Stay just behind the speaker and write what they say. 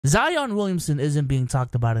Zion Williamson isn't being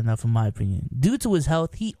talked about enough, in my opinion. Due to his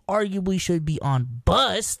health, he arguably should be on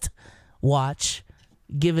bust watch,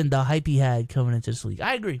 given the hype he had coming into this league.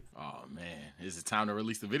 I agree. Oh, man. Is it time to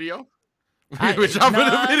release the video? We're dropping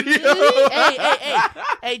the video.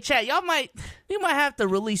 Hey, chat, we might have to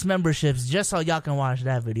release memberships just so y'all can watch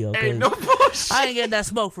that video. Hey, no bullshit. I ain't getting that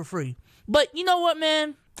smoke for free. But you know what,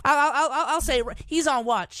 man? I'll say he's on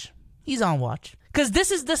watch. He's on watch. Because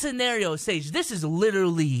this is the scenario, Sage. This is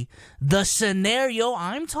literally the scenario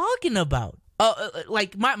I'm talking about.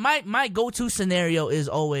 Like, my go-to scenario is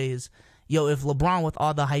always, yo, if LeBron, with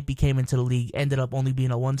all the hype he came into the league, ended up only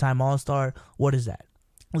being a one-time All-Star, what is that?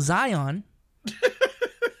 Zion.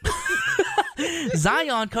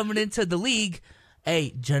 Zion coming into the league,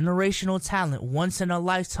 a generational talent,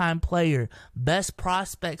 once-in-a-lifetime player, best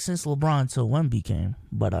prospect since LeBron till Wemby came.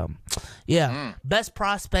 But, best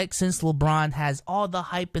prospect since LeBron, has all the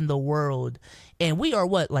hype in the world. And we are,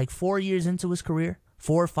 like 4 years into his career?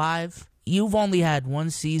 4 or 5? You've only had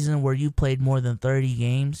one season where you played more than 30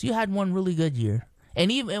 games. You had one really good year.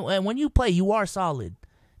 And even when you play, you are solid.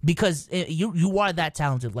 Because you are that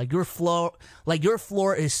talented. Like your floor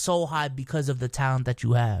is so high because of the talent that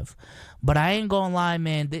you have. But I ain't gonna lie,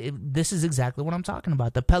 man, this is exactly what I'm talking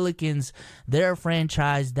about. The Pelicans, they're a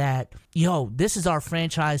franchise that, this is our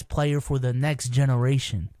franchise player for the next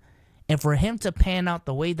generation. And for him to pan out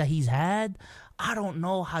the way that he's had, I don't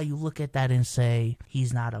know how you look at that and say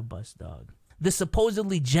he's not a bust dog. The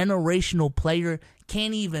supposedly generational player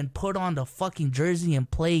can't even put on the fucking jersey and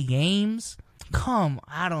play games.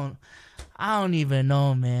 I don't even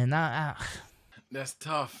know, man. That's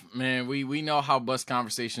tough, man. We know how bus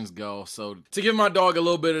conversations go. So to give my dog a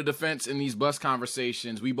little bit of defense in these bus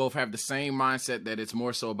conversations, we both have the same mindset that it's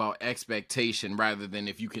more so about expectation rather than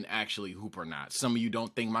if you can actually hoop or not. Some of you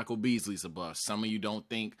don't think Michael Beasley's a bust. Some of you don't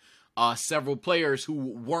think several players who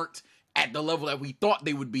weren't at the level that we thought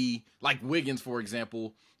they would be, like Wiggins, for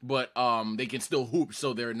example, but they can still hoop,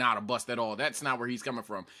 so they're not a bust at all. That's not where he's coming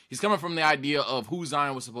from. He's coming from the idea of who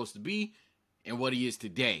Zion was supposed to be and what he is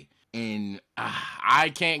today. And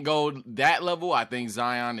I can't go that level. I think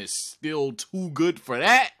Zion is still too good for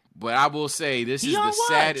that. But I will say this is the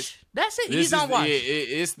saddest. That's it. He's on watch.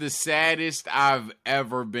 It's the saddest I've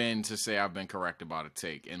ever been to say I've been correct about a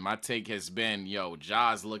take. And my take has been,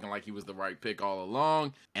 Ja's looking like he was the right pick all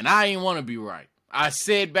along. And I ain't want to be right. I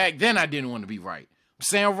said back then I didn't want to be right. I'm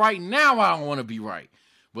saying right now I don't want to be right.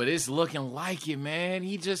 But it's looking like it, man.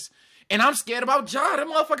 And I'm scared about Ja. That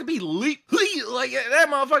motherfucker be like that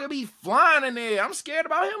motherfucker be flying in there. I'm scared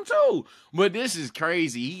about him too. But this is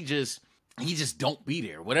crazy. He just don't be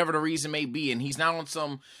there, whatever the reason may be. And he's not on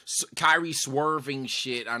some Kyrie swerving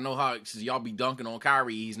shit. I know how y'all be dunking on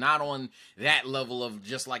Kyrie. He's not on that level of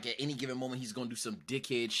just like at any given moment he's going to do some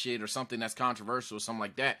dickhead shit or something that's controversial or something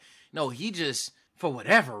like that. No, he just, for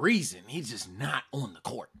whatever reason, he's just not on the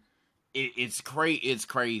court. It's crazy.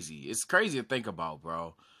 It's crazy to think about,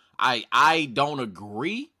 bro. I don't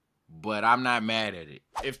agree, but I'm not mad at it.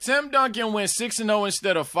 If Tim Duncan went 6-0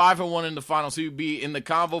 instead of 5-1 in the finals, he would be in the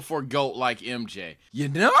convo for GOAT like MJ.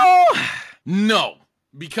 No.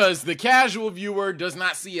 Because the casual viewer does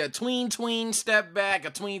not see a tween step back, a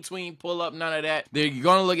tween pull up, none of that. They're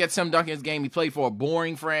going to look at Tim Duncan's game. He played for a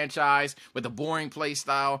boring franchise with a boring play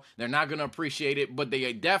style. They're not going to appreciate it, but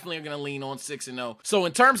they definitely are going to lean on 6-0. So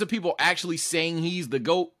in terms of people actually saying he's the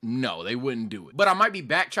GOAT, no, they wouldn't do it. But I might be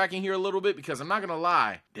backtracking here a little bit because I'm not going to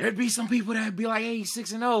lie. There'd be some people that'd be like, hey, he's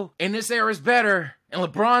 6-0, and this era's better. And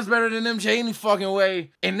LeBron's better than MJ any fucking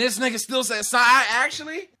way. And this nigga still says, so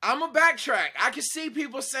I'm a backtrack. I can see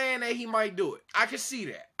people saying that he might do it. I can see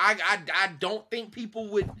that. I don't think people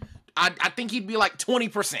would. I think he'd be like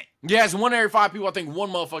 20%. Yes, 1 out of every 5 people, I think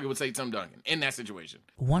one motherfucker would say Tim Duncan in that situation.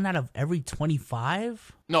 1 out of every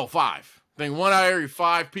 25? No, 5. I think 1 out of every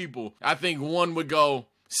 5 people, I think one would go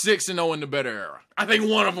 6-0 in the better era. I think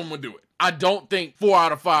one of them would do it. I don't think 4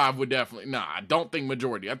 out of 5 would definitely. Nah, I don't think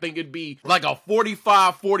majority. I think it'd be like a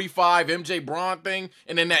 45-45 MJ Braun thing,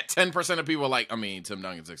 and then that 10% of people are like, Tim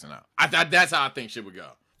Duncan 6-0. That's how I think shit would go.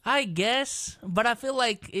 I guess, but I feel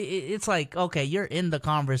like it's like, okay, you're in the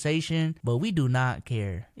conversation, but we do not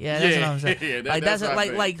care. Yeah, that's what I'm saying. Yeah, that's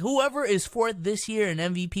like whoever is 4th this year in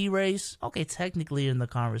MVP race, okay, technically in the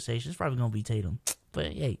conversation, it's probably gonna be Tatum.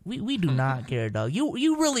 But hey, we do not care, dog.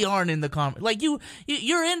 You really aren't in the like you're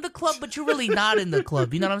in the club, but you're really not in the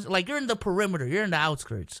club. You know what I'm saying? Like you're in the perimeter, you're in the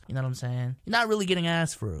outskirts. You know what I'm saying? You're not really getting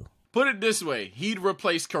asked for. Put it this way. He'd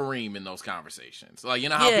replace Kareem in those conversations. Like, you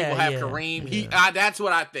know how people have Kareem? That's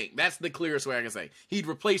what I think. That's the clearest way I can say. He'd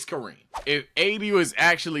replace Kareem. If AD was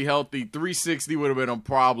actually healthy, 360 would have been a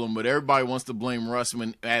problem, but everybody wants to blame Russ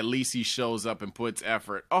when at least he shows up and puts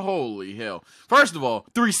effort. Oh, holy hell. First of all,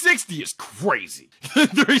 360 is crazy.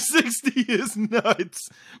 360 is nuts.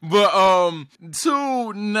 But,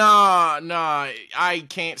 two, nah. I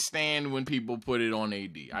can't stand when people put it on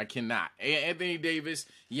AD. I cannot. Anthony Davis,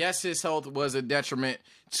 yes, his health was a detriment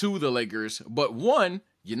to the Lakers, but one,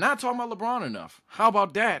 you're not talking about LeBron enough. How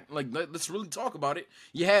about that? Like, let's really talk about it.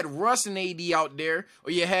 You had Russ and AD out there,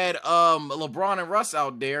 or you had LeBron and Russ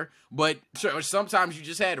out there, but sometimes you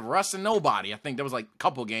just had Russ and nobody. I think there was like a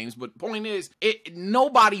couple games, but point is,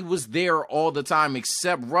 nobody was there all the time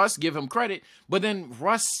except Russ, give him credit, but then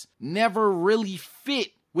Russ never really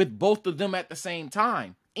fit with both of them at the same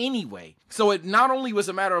time. Anyway, so it not only was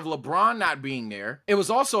a matter of LeBron not being there, it was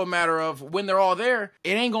also a matter of when they're all there,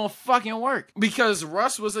 it ain't gonna fucking work. Because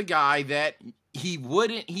Russ was a guy that he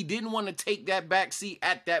didn't want to take that back seat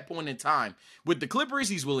at that point in time. With the Clippers,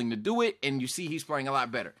 he's willing to do it, and you see he's playing a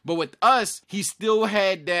lot better. But with us, he still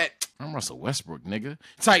had that, I'm Russell Westbrook, nigga,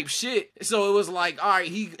 type shit. So it was like, all right,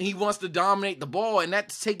 he wants to dominate the ball, and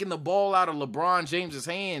that's taking the ball out of LeBron James's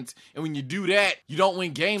hands. And when you do that, you don't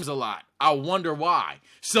win games a lot. I wonder why.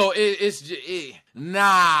 So it's just,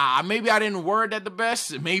 nah, maybe I didn't word that the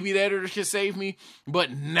best. Maybe that could save me,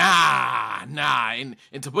 but nah. And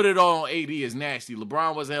to put it all on AD is nasty.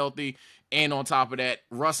 LeBron was healthy, and on top of that,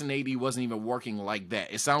 Russ and AD wasn't even working like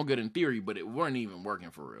that. It sounded good in theory, but it weren't even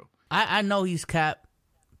working for real. I know he's capped,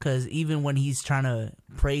 because even when he's trying to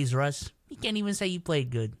praise Russ, he can't even say he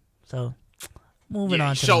played good. So moving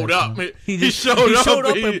on to showed up. He showed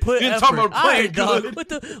up and put effort. Talking about playing good.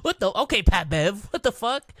 What the? Okay, Pat Bev. What the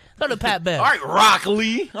fuck? Go to Pat Bev. All right, Rock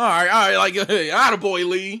Lee. All right. Like, attaboy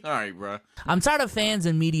Lee. All right, bro. I'm tired of fans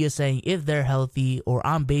and media saying if they're healthy, or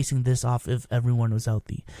I'm basing this off if everyone was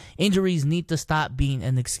healthy. Injuries need to stop being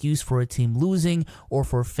an excuse for a team losing or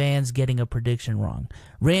for fans getting a prediction wrong.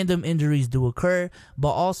 Random injuries do occur, but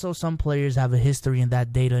also some players have a history, and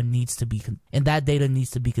that data needs to be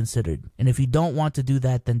considered. And if you don't want to do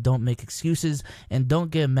that, then don't make excuses, and don't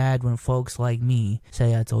get mad when folks like me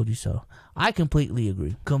say I told you so. I completely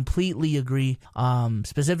agree.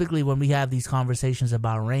 Specifically when we have these conversations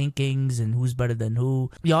about rankings and who's better than who.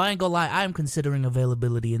 Yo, I ain't gonna lie, I'm considering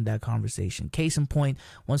availability in that conversation. Case in point,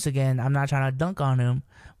 once again, I'm not trying to dunk on him,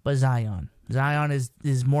 but Zion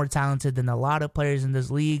is more talented than a lot of players in this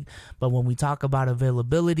league, but when we talk about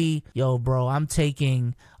availability, yo, bro, I'm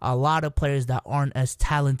taking a lot of players that aren't as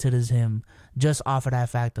talented as him just off of that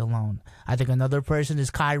fact alone. I think another person is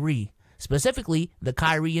Kyrie. Specifically, the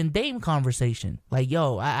Kyrie and Dame conversation. Like,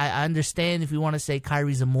 yo, I understand if you want to say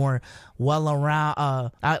Kyrie's a more well-around,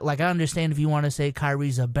 I understand if you want to say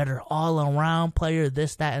Kyrie's a better all-around player,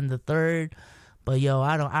 this, that, and the third. But, yo,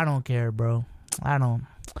 I don't care, bro.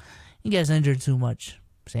 He gets injured too much.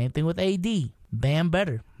 Same thing with AD. Bam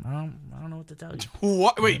better. I don't know what to tell you.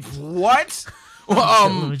 What? Wait, what?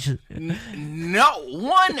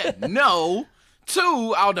 No.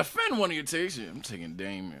 Two, I'll defend one of your takes. I'm taking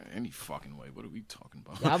Dame any fucking way. What are we talking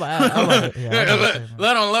about?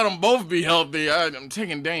 Let them both be healthy. I'm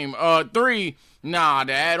taking Dame. Three, to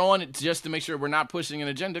add on it just to make sure we're not pushing an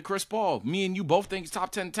agenda. Chris Paul, me and you both think he's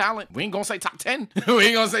top 10 talent. We ain't gonna say top 10. We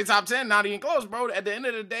ain't gonna say top 10. Not even close, bro. At the end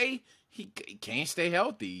of the day, he can't stay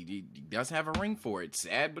healthy. He doesn't have a ring for it.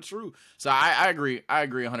 Sad but true. So I agree. I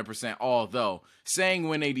agree 100%. Although saying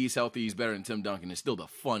when AD's healthy he's better than Tim Duncan is still the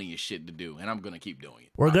funniest shit to do, and I'm gonna keep doing it.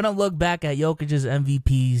 We're gonna look back at Jokic's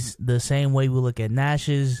MVPs the same way we look at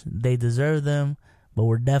Nash's. They deserve them, but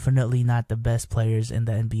we're definitely not the best players in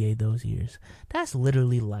the NBA those years. That's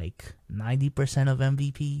literally like 90% of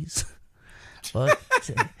MVPs. But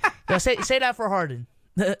say that for Harden.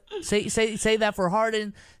 say that for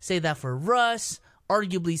Harden. Say that for Russ.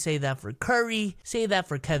 Arguably say that for Curry. Say that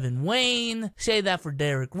for Kevin Wayne. Say that for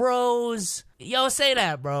Derrick Rose. Yo, say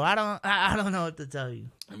that, bro. I don't know what to tell you.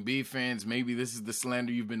 And B fans, maybe this is the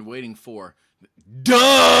slander you've been waiting for.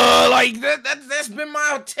 Duh! Like, that's been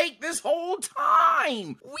my take this whole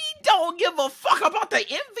time. We don't give a fuck about the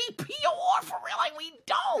MVP award for real. Like, we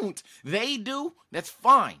don't. They do. That's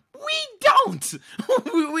fine. We don't.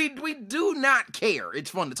 we do not care.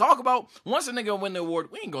 It's fun to talk about. Once a nigga win the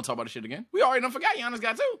award, we ain't gonna talk about the shit again. We already done forgot Giannis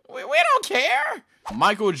got two. We don't care.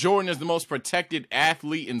 Michael Jordan is the most protected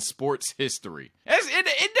athlete in sports history.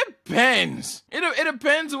 It depends. It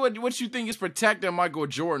depends what you think is protecting Michael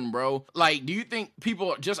Jordan, bro. Like, do you think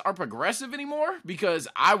people just aren't progressive anymore? Because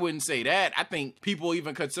I wouldn't say that. I think people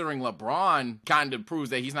even considering LeBron kind of proves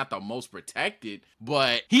that he's not the most protected,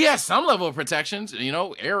 but he has some level of protections. You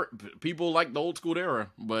know, people like the old school era,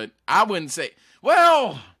 but I wouldn't say.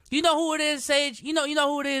 Well, you know who it is, Sage. You know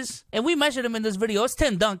who it is, and we mentioned him in this video. It's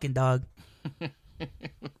Tim Duncan, dog.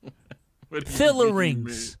 Filler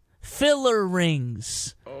rings. Filler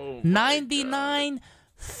rings. Oh 99 God.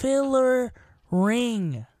 Filler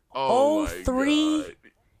ring. Oh 03.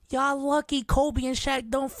 Y'all lucky Kobe and Shaq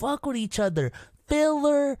don't fuck with each other.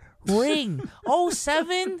 Filler ring.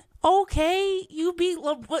 07. Okay, you beat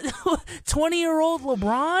 20-year-old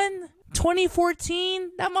LeBron.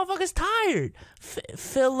 2014. That motherfucker's tired.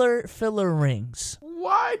 Filler rings.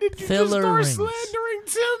 Why did you just start slandering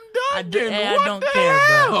Tim Duncan? I don't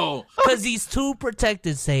care, bro. Because he's too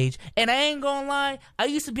protected, Sage. And I ain't gonna lie, I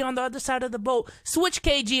used to be on the other side of the boat. Switch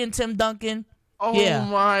KG and Tim Duncan. Oh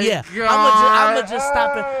my God. I'ma just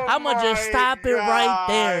stop it. I'ma just stop it right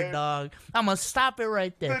there, dog. I'ma stop it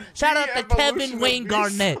right there. Shout out to Kevin Wayne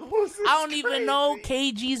Garnett. I don't even know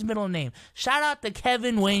KG's middle name. Shout out to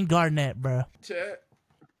Kevin Wayne Garnett, bro. Chat.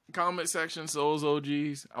 Comment section, Souls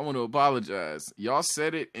OGs. I want to apologize. Y'all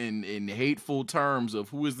said it in hateful terms of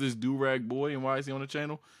who is this do-rag boy and why is he on the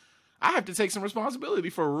channel. I have to take some responsibility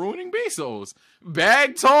for ruining Bezos.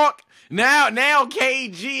 Bag talk. Now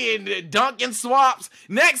KG and Duncan swaps.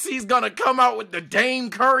 Next he's gonna come out with the Dame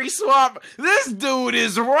Curry swap. This dude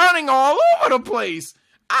is running all over the place.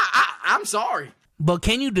 I'm sorry. But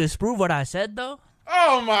can you disprove what I said though?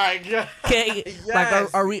 Oh my God! Okay,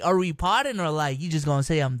 yes. Like are we potting or like you just gonna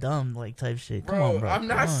say I'm dumb like type shit? Come on, bro. I'm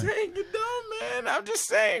not saying you're dumb, man. I'm just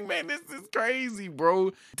saying, man, this is crazy,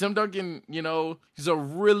 bro. Tim Duncan, you know, he's a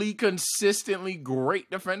really consistently great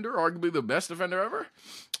defender, arguably the best defender ever.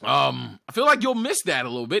 I feel like you'll miss that a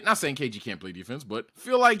little bit. Not saying KG can't play defense, but I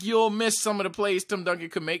feel like you'll miss some of the plays Tim Duncan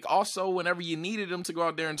could make. Also, whenever you needed him to go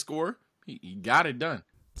out there and score, he got it done.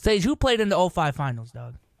 Sage, who played in the 05 finals,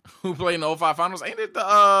 dog? Who played in the 05 finals? Ain't it the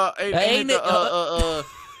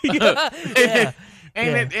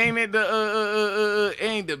ain't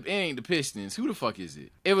the Pistons. Who the fuck is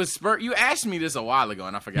it? It was Spurs. You asked me this a while ago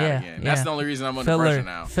and I forgot again. That's the only reason I'm under pressure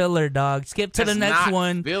now. Filler, dog. Skip to the next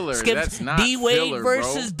one. Filler. Skip That's not D-Wade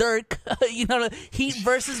versus Dirk. You know, the Heat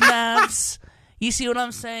versus Mavs. You see what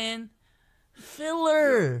I'm saying?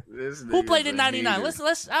 Filler. Who played in 99?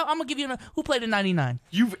 I'm gonna give you who played in 99.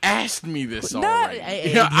 You've asked me this already.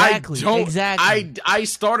 Exactly. I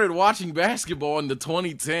started watching basketball in the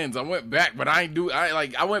 2010s. I went back, but I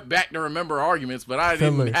went back to remember arguments, but I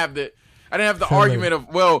didn't have the argument of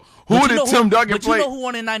who did Tim Duncan play? You know who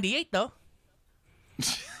won in 98 though?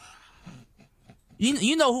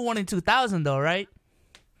 you know who won in 2000 though, right?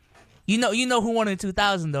 You know who won in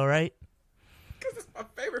 2000 though, right? Because it's my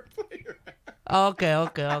favorite player. Okay.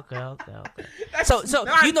 So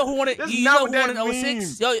you know who won it? You know who won in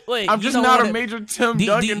 06? Yo, wait, I'm just not a major Tim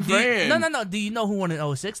Duncan fan. No. Do you know who won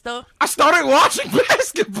in 06 though? I started watching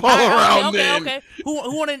basketball around then. Okay.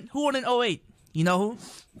 Who won in 08? You know who?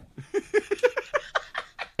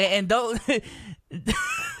 and don't. All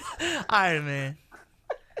right, man.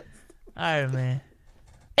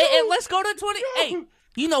 And let's go to 20. Hey,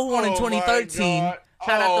 you know who won in 2013?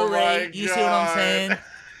 Shout out to Ray. You see what I'm saying?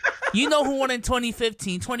 You know who won in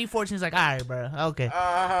 2015? 2014 is like, all right, bro. Okay. All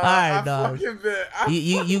right, dog.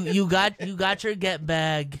 You got your get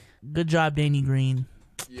bag. Good job, Danny Green.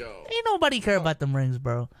 Yo. Ain't nobody care about them rings,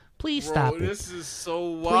 bro. Please stop it. This is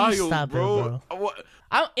so wild, Please stop bro. It, bro.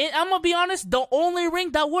 I'm gonna be honest. The only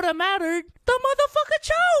ring that would have mattered, the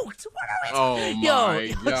motherfucker choked. What are we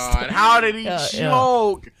my God! How did he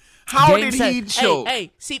choke? How did he choke?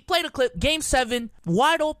 Hey, see, play the clip. Game 7,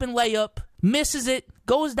 wide open layup, misses it,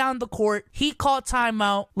 goes down the court. He called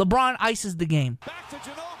timeout. LeBron ices the game. Back to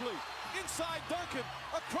Ginobili, inside Duncan,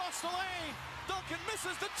 across the lane. Duncan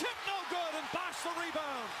misses the tip, no good, and Bosh the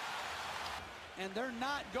rebound. And they're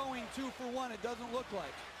not going 2 for 1. It doesn't look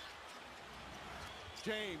like.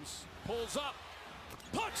 James pulls up,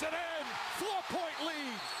 puts it in, 4-point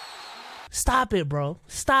lead. Stop it, bro.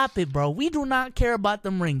 Stop it, bro. We do not care about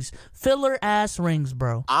them rings. Filler ass rings,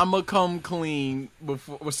 bro. I'ma come clean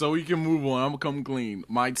so we can move on. I'ma come clean.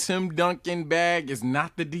 My Tim Duncan bag is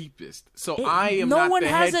not the deepest, so I am not the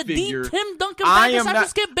head figure. No one has a deep Tim Duncan bag except for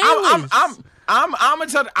Skip Bayless. I'm gonna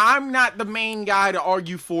tell you, I'm not the main guy to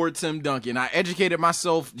argue for Tim Duncan. I educated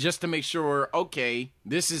myself just to make sure, okay,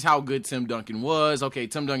 this is how good Tim Duncan was. Okay,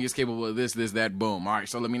 Tim Duncan is capable of this, that, boom. All right,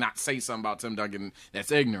 so let me not say something about Tim Duncan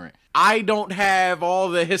that's ignorant. I don't have all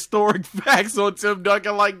the historic facts on Tim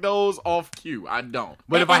Duncan like those off cue. I don't.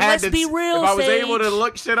 But if I had to, be real, if I was Sage. able to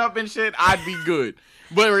look shit up and shit, I'd be good.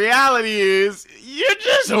 But reality is, you're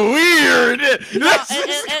just weird. That's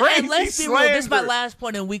just crazy and let's be real. This is my last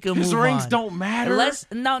point, and we can move on. His rings don't matter.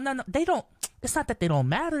 No. They don't. It's not that they don't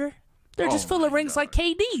matter. They're just filler rings like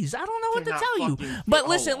KD's. I don't know what to tell you. But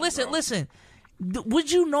listen.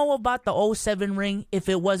 Would you know about the 07 ring if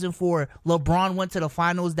it wasn't for LeBron went to the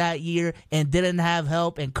finals that year and didn't have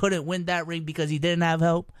help and couldn't win that ring because he didn't have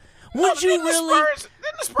help? Would you really? Didn't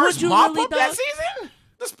the Spurs mop up that season?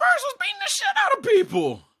 The Spurs was beating the shit out of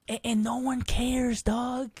people. And no one cares,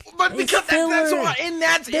 dog. But because that's why,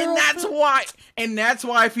 and that's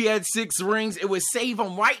why if he had 6 rings, it would save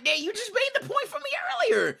him right there. You just made the point for me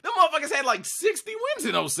earlier. The motherfuckers had like 60 wins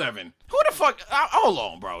in 07. Who the fuck? Hold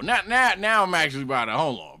on, bro. Now I'm actually about to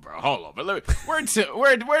hold on, bro. Hold on. But let me, where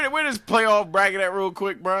this playoff bracket at real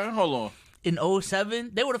quick, bro? Hold on. In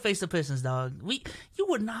 07, they would have faced the Pistons, dog. You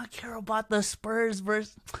would not care about the Spurs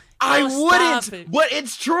versus. I wouldn't, but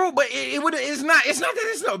it's true. But it's not that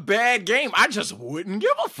it's a bad game. I just wouldn't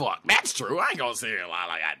give a fuck. That's true. I ain't gonna say a lot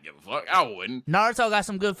like I'd give a fuck. I wouldn't. Naruto got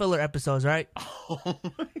some good filler episodes, right?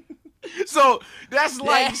 So that's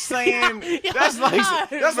like saying that's like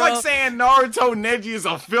saying Naruto Neji is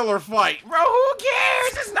a filler fight, bro. Who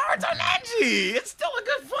cares? It's Naruto Neji. It's still a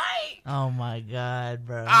good fight. Oh my god,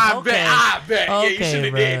 bro. I bet. Okay, yeah, you should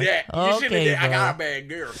have did that. You should have okay, did. bro. I got a bad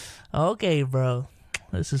girl. Okay, bro.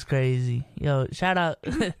 This is crazy. Yo, shout out.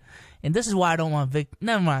 And this is why I don't want Vic.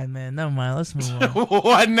 Never mind, man. Never mind. Let's move on.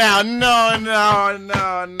 What now? No.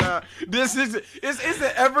 It's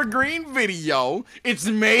an evergreen video. It's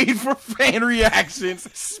made for fan reactions.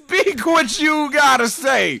 Speak what you gotta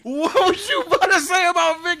say. What was you about to say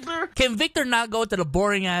about Victor? Can Victor not go to the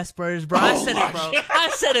boring ass Spurs, bro?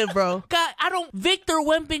 I said it, bro. God, I don't. Victor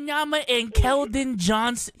Wembanyama and Keldon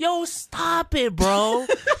Johnson. Yo, stop it, bro.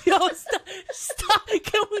 Yo, stop.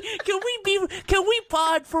 Can we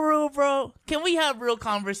pod for real, bro? Can we have real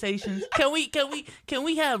conversations? Can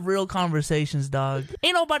we have real conversations, dog?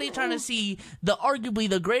 Ain't nobody trying to see the arguably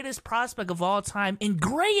the greatest prospect of all time in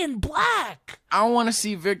gray and black. I want to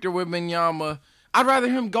see Victor Wembanyama. I'd rather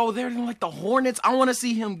him go there than like the Hornets. I want to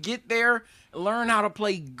see him get there, learn how to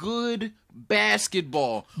play good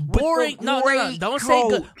basketball. Boring. No. Don't say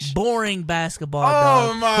good. Boring basketball.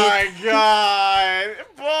 Oh my God.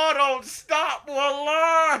 Boy, don't stop.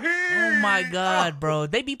 Wallahi. Oh my God, bro.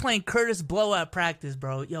 They be playing Curtis Blow at practice,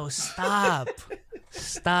 bro. Yo, stop.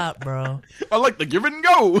 Stop, bro. I like the give and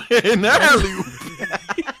go in the alley.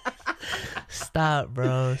 Stop,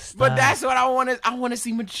 bro. Stop. But that's what I want to. I want to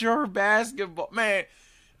see mature basketball. Man,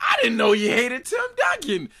 I didn't know you hated Tim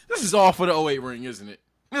Duncan. This is all for the 08 ring, isn't it?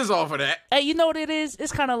 This is all for that. Hey, you know what it is?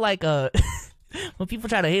 It's kind of like when people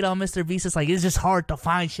try to hate on Mr. Beast, it's like it's just hard to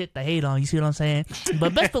find shit to hate on. You see what I'm saying?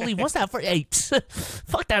 But best believe, once that first, hey,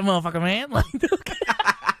 fuck that motherfucker, man. Like,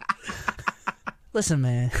 listen,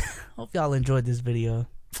 man. Hope y'all enjoyed this video.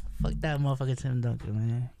 Fuck that motherfucker Tim Duncan,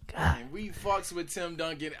 man. God. Man, we fucks with Tim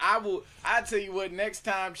Duncan. I tell you what, next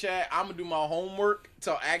time, chat, I'm gonna do my homework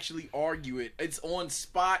to actually argue it. It's on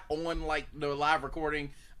spot on like the live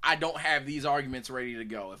recording. I don't have these arguments ready to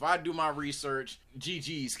go. If I do my research,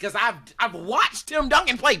 GG's, because I've watched Tim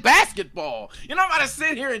Duncan play basketball. You're not about to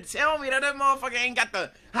sit here and tell me that motherfucker ain't got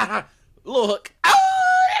the look. Oh,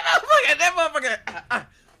 that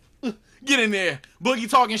motherfucker. Get in there, Boogie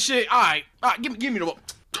talking shit. All right, give me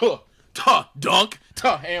the dunk,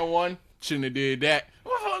 and one. Shouldn't have did that.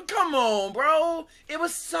 Well, come on, bro. It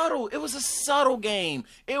was subtle. It was a subtle game.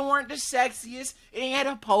 It weren't the sexiest. It ain't had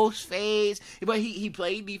a post phase. But he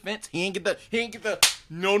played defense. He ain't get the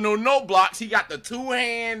no blocks. He got the 2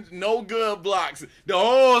 hands, no good blocks. The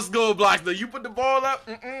old school blocks. You put the ball up,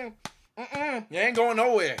 you ain't going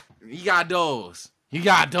nowhere. You got those.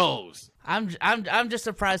 I'm just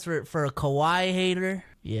surprised for a Kawhi hater.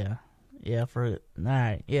 Yeah. All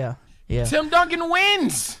right. Yeah. Tim Duncan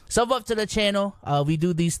wins. Sub up to the channel. We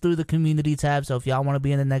do these through the community tab, so if y'all want to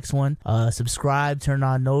be in the next one, subscribe, turn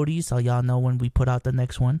on noties so y'all know when we put out the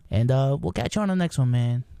next one. And we'll catch you on the next one,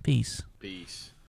 man. Peace.